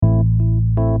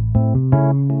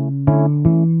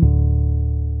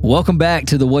Welcome back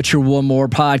to the What's Your One More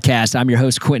podcast. I'm your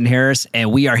host, Quentin Harris,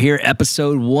 and we are here,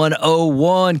 episode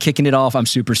 101, kicking it off. I'm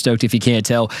super stoked if you can't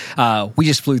tell. We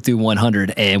just flew through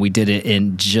 100, and we did it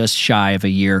in just shy of a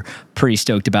year. Pretty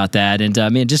stoked about that. And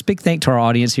man, just big thank to our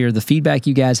audience here. The feedback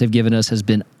you guys have given us has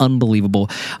been unbelievable.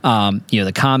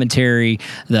 The commentary,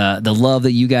 the love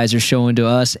that you guys are showing to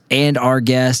us and our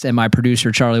guest and my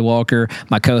producer, Charlie Walker,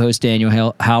 my co-host, Daniel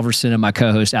Halverson, and my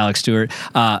co-host, Alex Stewart.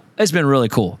 It's been really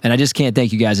cool, and I just can't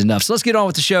thank you guys enough. So let's get on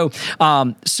with the show.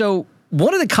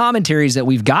 One of the commentaries that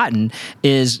we've gotten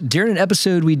is during an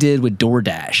episode we did with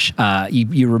DoorDash.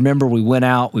 You remember we went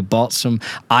out, we bought some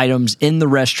items in the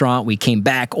restaurant, we came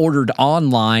back, ordered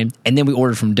online, and then we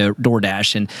ordered from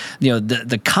DoorDash. And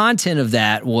the content of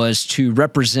that was to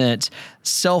represent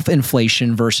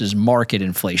self-inflation versus market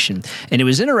inflation. And it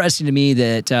was interesting to me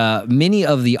that many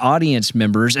of the audience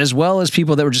members, as well as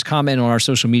people that were just commenting on our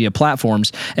social media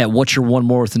platforms at What's Your One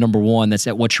More with the number one, that's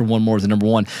at What's Your One More with the number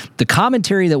one, the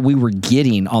commentary that we were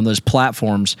getting on those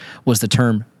platforms was the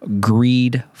term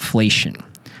greedflation.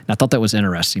 And I thought that was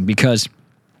interesting because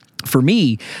for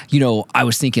me, I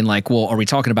was thinking like, well, are we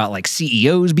talking about like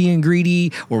CEOs being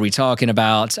greedy? Or are we talking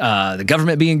about the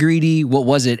government being greedy? What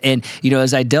was it? And,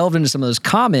 as I delved into some of those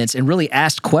comments and really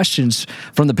asked questions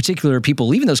from the particular people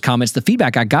leaving those comments, the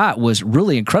feedback I got was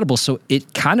really incredible. So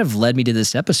it kind of led me to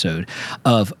this episode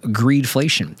of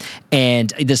greedflation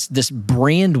and this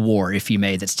brand war, if you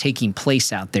may, that's taking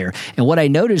place out there. And what I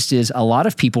noticed is a lot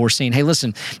of people were saying, hey,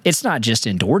 listen, it's not just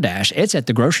in DoorDash, it's at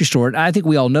the grocery store. And I think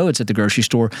we all know it's at the grocery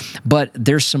store. But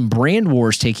there's some brand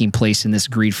wars taking place in this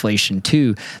greedflation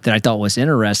too that I thought was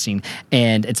interesting.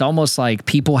 And it's almost like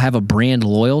people have a brand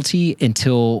loyalty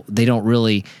until they don't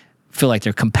really feel like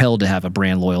they're compelled to have a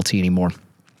brand loyalty anymore.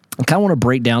 I kind of want to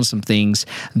break down some things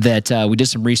that we did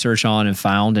some research on and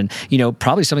found, and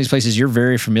probably some of these places you're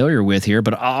very familiar with here,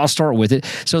 but I'll start with it.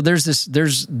 So there's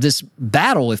this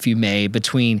battle, if you may,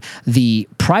 between the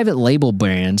private label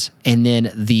brands and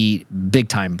then the big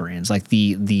time brands, like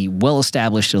the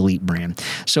well-established elite brand.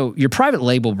 So your private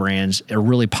label brands are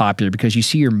really popular because you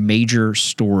see your major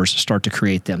stores start to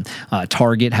create them.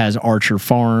 Target has Archer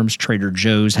Farms, Trader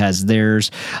Joe's has theirs,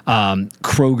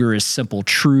 Kroger is Simple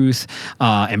Truth,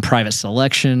 and Private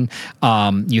Selection.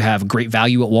 You have Great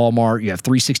Value at Walmart. You have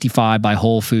 365 by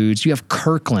Whole Foods. You have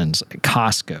Kirkland's at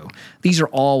Costco. These are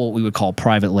all what we would call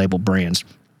private label brands.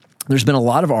 There's been a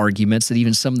lot of arguments that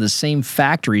even some of the same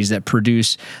factories that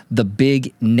produce the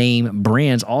big name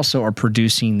brands also are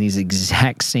producing these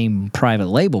exact same private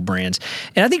label brands.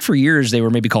 And I think for years they were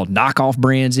maybe called knockoff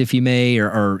brands, if you may,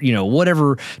 or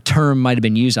whatever term might have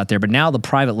been used out there. But now the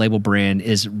private label brand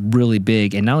is really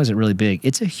big. And not only is it really big,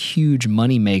 it's a huge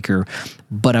money maker.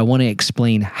 But I want to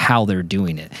explain how they're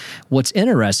doing it. What's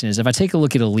interesting is if I take a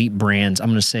look at elite brands, I'm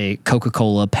going to say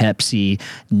Coca-Cola, Pepsi,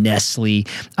 Nestle.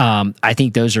 I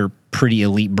think those are pretty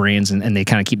elite brands and they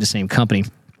kind of keep the same company.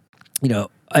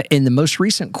 In the most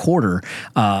recent quarter,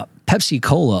 Pepsi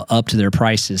Cola upped their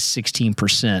prices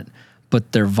 16%,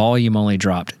 but their volume only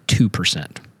dropped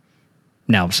 2%.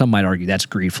 Now, some might argue that's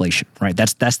greedflation, right?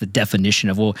 That's the definition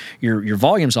of, well, your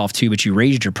volume's off too, but you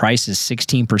raised your prices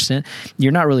 16%.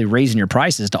 You're not really raising your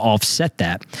prices to offset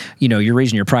that. You're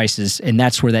raising your prices, and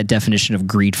that's where that definition of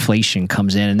greedflation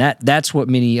comes in. And that's what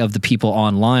many of the people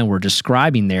online were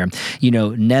describing there.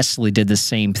 Nestle did the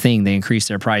same thing. They increased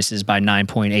their prices by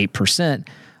 9.8%,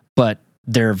 but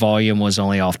their volume was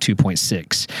only off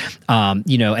 2.6.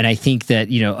 And I think that,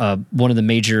 one of the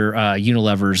major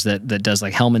Unilevers that does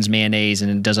like Hellmann's mayonnaise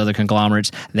and does other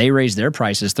conglomerates, they raised their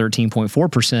prices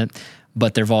 13.4%,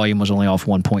 but their volume was only off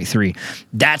 1.3.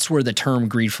 That's where the term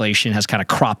greedflation has kind of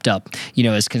cropped up,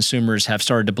 as consumers have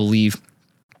started to believe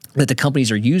that the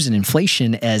companies are using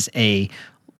inflation as a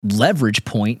leverage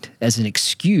point, as an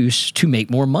excuse to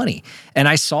make more money. And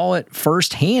I saw it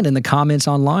firsthand in the comments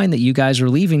online that you guys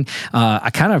are leaving. I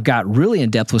kind of got really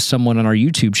in depth with someone on our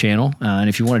YouTube channel. And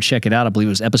if you want to check it out, I believe it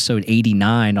was episode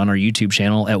 89 on our YouTube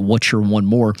channel at What's Your One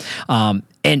More.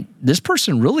 And this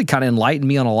person really kind of enlightened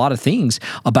me on a lot of things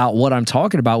about what I'm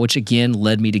talking about, which again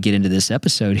led me to get into this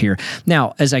episode here.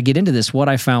 Now, as I get into this, what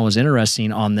I found was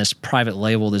interesting on this private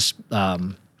label, this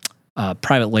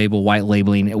private label, white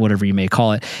labeling, whatever you may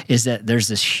call it, is that there's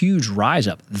this huge rise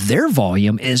up. Their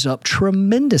volume is up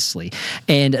tremendously.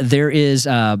 And there is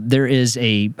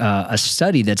a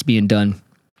study that's being done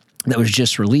that was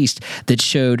just released that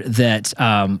showed that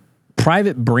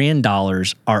private brand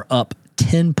dollars are up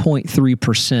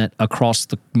 10.3% across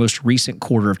the most recent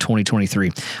quarter of 2023,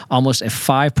 almost a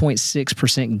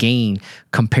 5.6% gain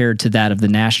compared to that of the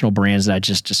national brands that I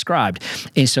just described.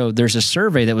 And so there's a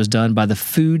survey that was done by the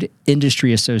Food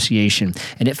Industry Association,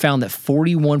 and it found that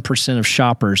 41% of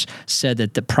shoppers said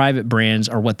that the private brands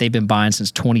are what they've been buying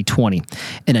since 2020.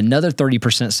 And another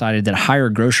 30% cited that higher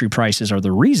grocery prices are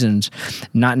the reasons,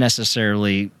 not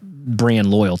necessarily brand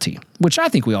loyalty, which I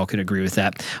think we all could agree with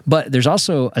that. But there's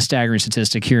also a staggering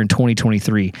statistic here in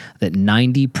 2023 that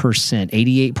 90%,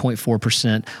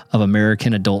 88.4% of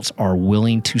American adults are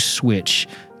willing to switch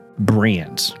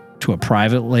brands to a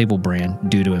private label brand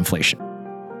due to inflation.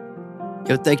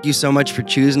 Yo, thank you so much for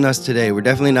choosing us today. We're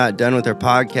definitely not done with our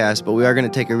podcast, but we are going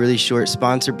to take a really short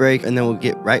sponsor break, and then we'll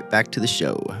get right back to the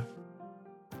show.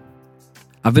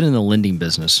 I've been in the lending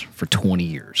business for 20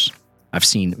 years. I've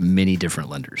seen many different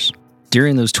lenders.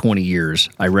 During those 20 years,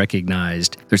 I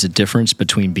recognized there's a difference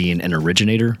between being an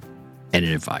originator and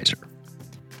an advisor.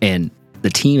 And the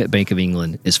team at Bank of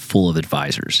England is full of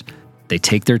advisors. They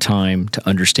take their time to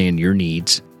understand your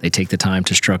needs. They take the time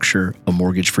to structure a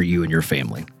mortgage for you and your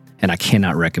family. And I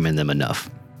cannot recommend them enough.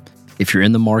 If you're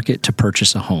in the market to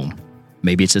purchase a home,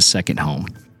 maybe it's a second home,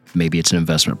 maybe it's an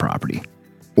investment property,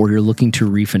 or you're looking to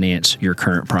refinance your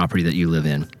current property that you live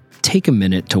in, take a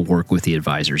minute to work with the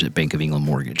advisors at Bank of England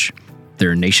Mortgage.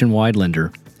 They're a nationwide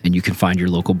lender, and you can find your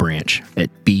local branch at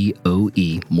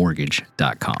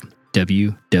boemortgage.com.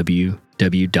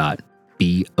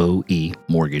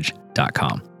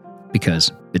 www.boemortgage.com.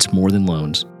 Because it's more than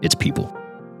loans, it's people.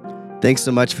 Thanks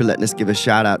so much for letting us give a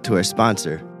shout out to our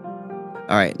sponsor.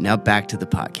 All right, now back to the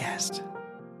podcast.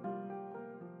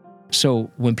 So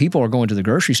when people are going to the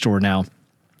grocery store now,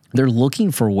 they're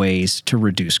looking for ways to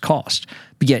reduce cost.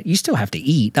 But yet you still have to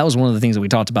eat. That was one of the things that we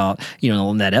talked about,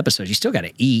 in that episode. You still got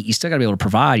to eat. You still got to be able to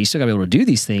provide. You still got to be able to do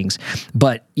these things.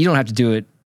 But you don't have to do it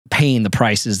paying the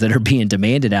prices that are being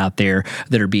demanded out there,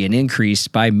 that are being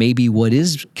increased by maybe what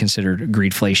is considered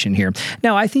greedflation here.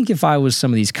 Now, I think if I was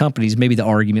some of these companies, maybe the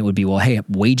argument would be, well, hey,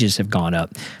 wages have gone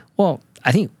up. Well,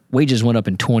 I think wages went up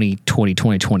in 2020,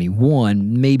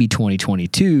 2021, maybe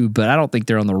 2022, but I don't think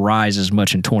they're on the rise as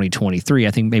much in 2023.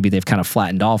 I think maybe they've kind of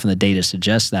flattened off, and the data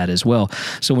suggests that as well.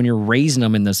 So when you're raising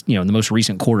them in this, in the most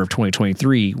recent quarter of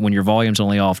 2023, when your volume's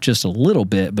only off just a little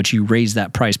bit, but you raise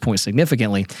that price point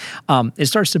significantly, it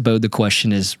starts to bode the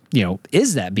question is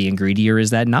that being greedy or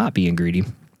is that not being greedy?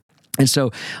 And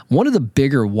so one of the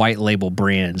bigger white label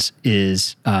brands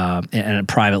is, and a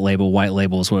private label, white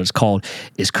label is what it's called,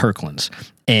 is Kirkland's.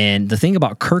 And the thing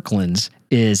about Kirkland's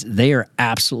is they are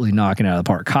absolutely knocking it out of the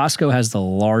park. Costco has the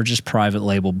largest private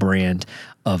label brand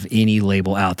of any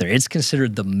label out there. It's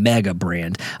considered the mega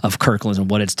brand of Kirkland's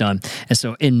and what it's done. And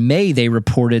so in May, they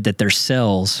reported that their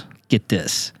sales, get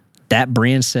this, that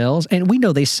brand sales, and we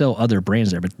know they sell other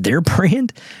brands there, but their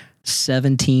brand,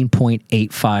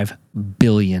 $17.85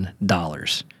 billion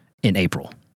in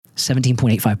April.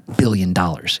 $17.85 billion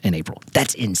in April.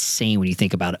 That's insane when you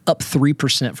think about it. Up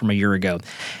 3% from a year ago.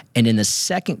 And in the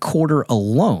second quarter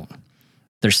alone,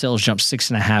 their sales jumped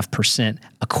 6.5%,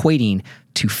 equating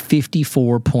to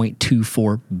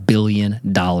 $54.24 billion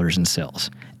in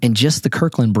sales. And just the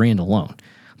Kirkland brand alone.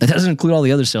 That doesn't include all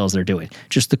the other sales they're doing,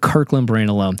 just the Kirkland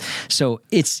brand alone. So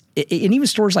and even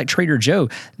stores like Trader Joe,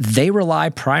 they rely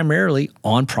primarily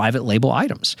on private label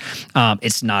items.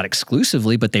 It's not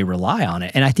exclusively, but they rely on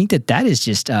it. And I think that is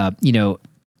just, that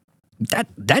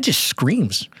just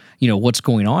screams, what's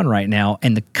going on right now.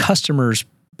 And the customers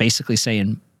basically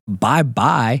saying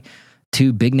bye-bye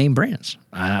to big name brands.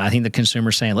 I think the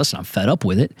consumer's saying, listen, I'm fed up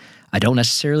with it. I don't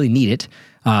necessarily need it.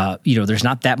 There's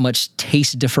not that much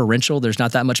taste differential. There's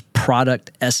not that much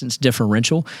product essence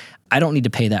differential. I don't need to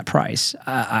pay that price.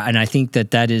 And I think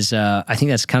that is, I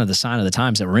think that's kind of the sign of the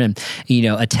times that we're in.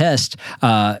 Attest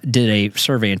did a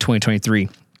survey in 2023.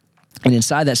 And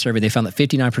inside that survey, they found that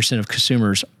 59% of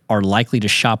consumers are likely to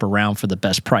shop around for the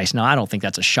best price. Now, I don't think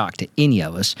that's a shock to any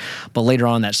of us, but later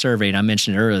on in that survey, and I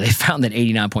mentioned it earlier, they found that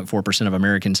 89.4% of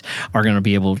Americans are going to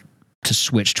be able to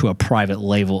switch to a private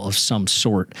label of some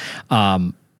sort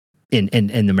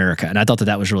in America. And I thought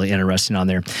that was really interesting on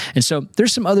there. And so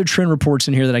there's some other trend reports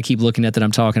in here that I keep looking at that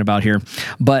I'm talking about here.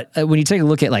 But when you take a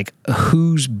look at like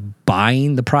who's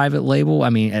buying the private label, I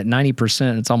mean, at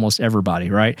 90%, it's almost everybody,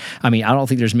 right? I mean, I don't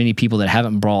think there's many people that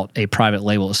haven't bought a private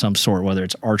label of some sort, whether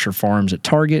it's Archer Farms at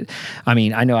Target. I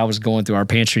mean, I know I was going through our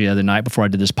pantry the other night before I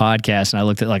did this podcast, and I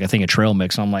looked at like a thing of trail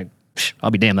mix. And I'm like,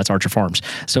 I'll be damned, that's Archer Farms.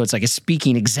 So it's like it's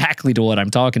speaking exactly to what I'm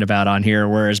talking about on here.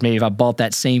 Whereas maybe if I bought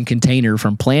that same container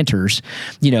from Planters,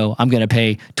 I'm going to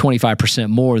pay 25%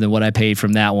 more than what I paid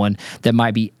from that one that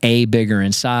might be A, bigger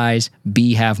in size,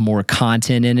 B, have more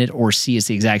content in it, or C, it's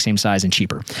the exact same size and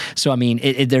cheaper. So, I mean,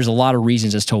 there's a lot of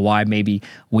reasons as to why maybe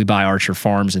we buy Archer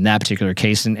Farms in that particular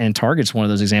case. And Target's one of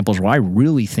those examples where I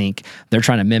really think they're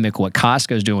trying to mimic what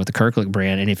Costco's doing with the Kirkland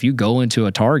brand. And if you go into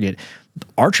a Target,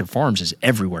 Archer Farms is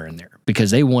everywhere in there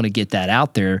because they want to get that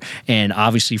out there. And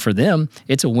obviously for them,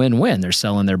 it's a win-win. They're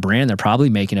selling their brand. They're probably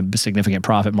making a significant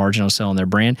profit margin on selling their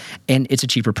brand. And it's a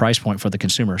cheaper price point for the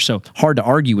consumer. So hard to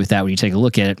argue with that when you take a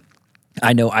look at it.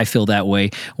 I know I feel that way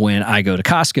when I go to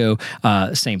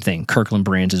Costco. Same thing. Kirkland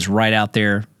Brands is right out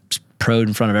there, Prode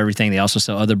in front of everything. They also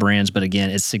sell other brands, but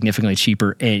again, it's significantly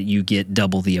cheaper and you get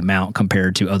double the amount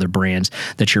compared to other brands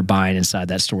that you're buying inside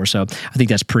that store. So I think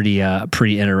that's pretty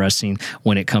interesting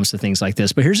when it comes to things like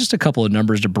this. But here's just a couple of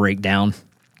numbers to break down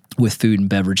with food and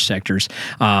beverage sectors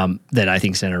that I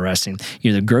think is interesting.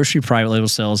 The grocery private label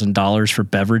sales in dollars for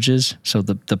beverages. So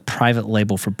the private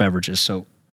label for beverages. So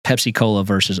Pepsi Cola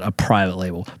versus a private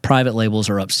label. Private labels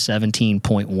are up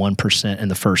 17.1% in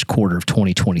the first quarter of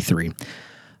 2023.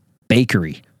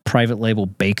 Bakery, private label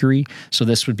bakery. So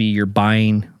this would be you're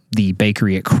buying the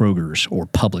bakery at Kroger's or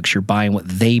Publix. You're buying what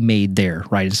they made there,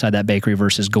 right inside that bakery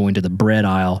versus going to the bread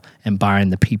aisle and buying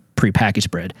the prepackaged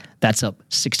bread. That's up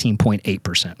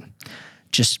 16.8%.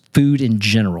 Just food in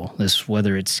general,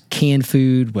 whether it's canned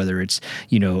food, whether it's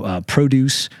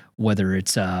produce, whether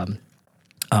it's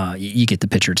you get the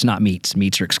picture. It's not meats.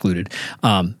 Meats are excluded.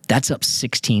 That's up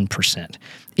 16%.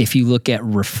 If you look at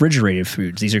refrigerated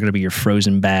foods, these are going to be your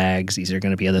frozen bags. These are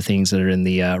going to be other things that are in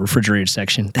the refrigerated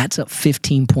section. That's up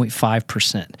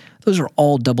 15.5%. Those are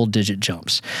all double-digit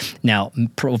jumps. Now,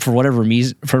 for whatever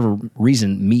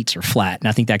reason, meats are flat. And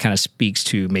I think that kind of speaks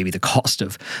to maybe the cost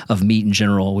of meat in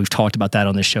general. We've talked about that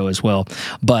on this show as well.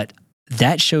 But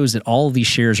that shows that all of these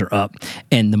shares are up,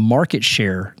 and the market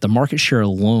share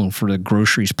alone for the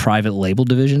groceries private label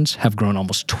divisions have grown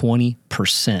almost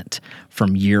 20%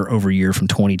 from year over year from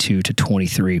 22 to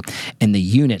 23. And the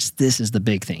units, this is the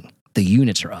big thing. The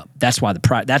units are up. That's why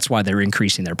that's why they're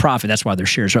increasing their profit. That's why their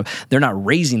shares are up. They're not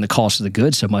raising the cost of the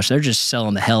goods so much. They're just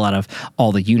selling the hell out of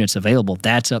all the units available.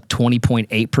 That's up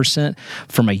 20.8%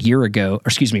 from a year ago,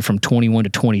 from 21 to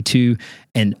 22,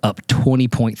 and up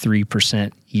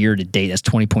 20.3% year to date. That's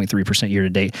 20.3% year to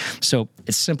date. So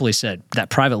it's simply said that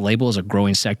private label is a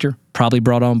growing sector, probably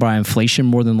brought on by inflation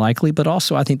more than likely, but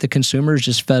also I think the consumer is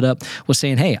just fed up with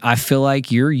saying, hey, I feel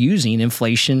like you're using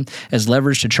inflation as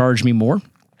leverage to charge me more.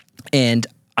 And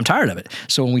I'm tired of it.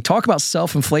 So when we talk about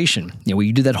self-inflation,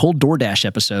 we do that whole DoorDash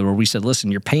episode where we said,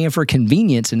 listen, you're paying for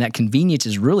convenience, and that convenience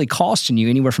is really costing you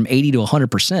anywhere from 80 to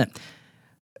 100%.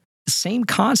 Same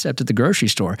concept at the grocery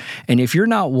store. And if you're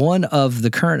not one of the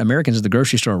current Americans at the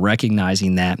grocery store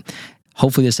recognizing that,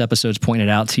 hopefully this episode's pointed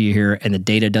out to you here and the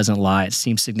data doesn't lie. It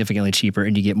seems significantly cheaper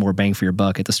and you get more bang for your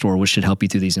buck at the store, which should help you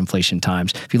through these inflation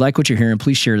times. If you like what you're hearing,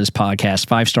 please share this podcast,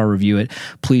 5-star review it.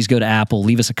 Please go to Apple,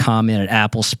 leave us a comment at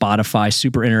Apple, Spotify,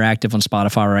 super interactive on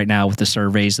Spotify right now with the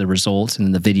surveys, the results,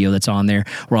 and the video that's on there.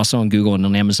 We're also on Google and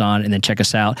on Amazon. And then check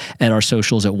us out at our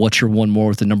socials at What's Your One More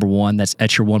with the number one. That's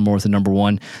at Your One More with the number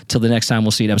one. Till the next time,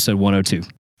 we'll see you at episode 102.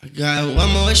 I got one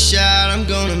more shot, I'm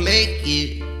gonna make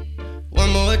it. One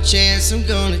more chance, I'm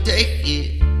gonna take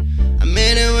it. I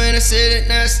meant it when I said it,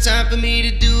 now it's time for me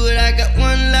to do it. I got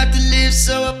one life to live,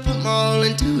 so I put my all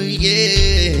into it,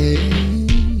 yeah.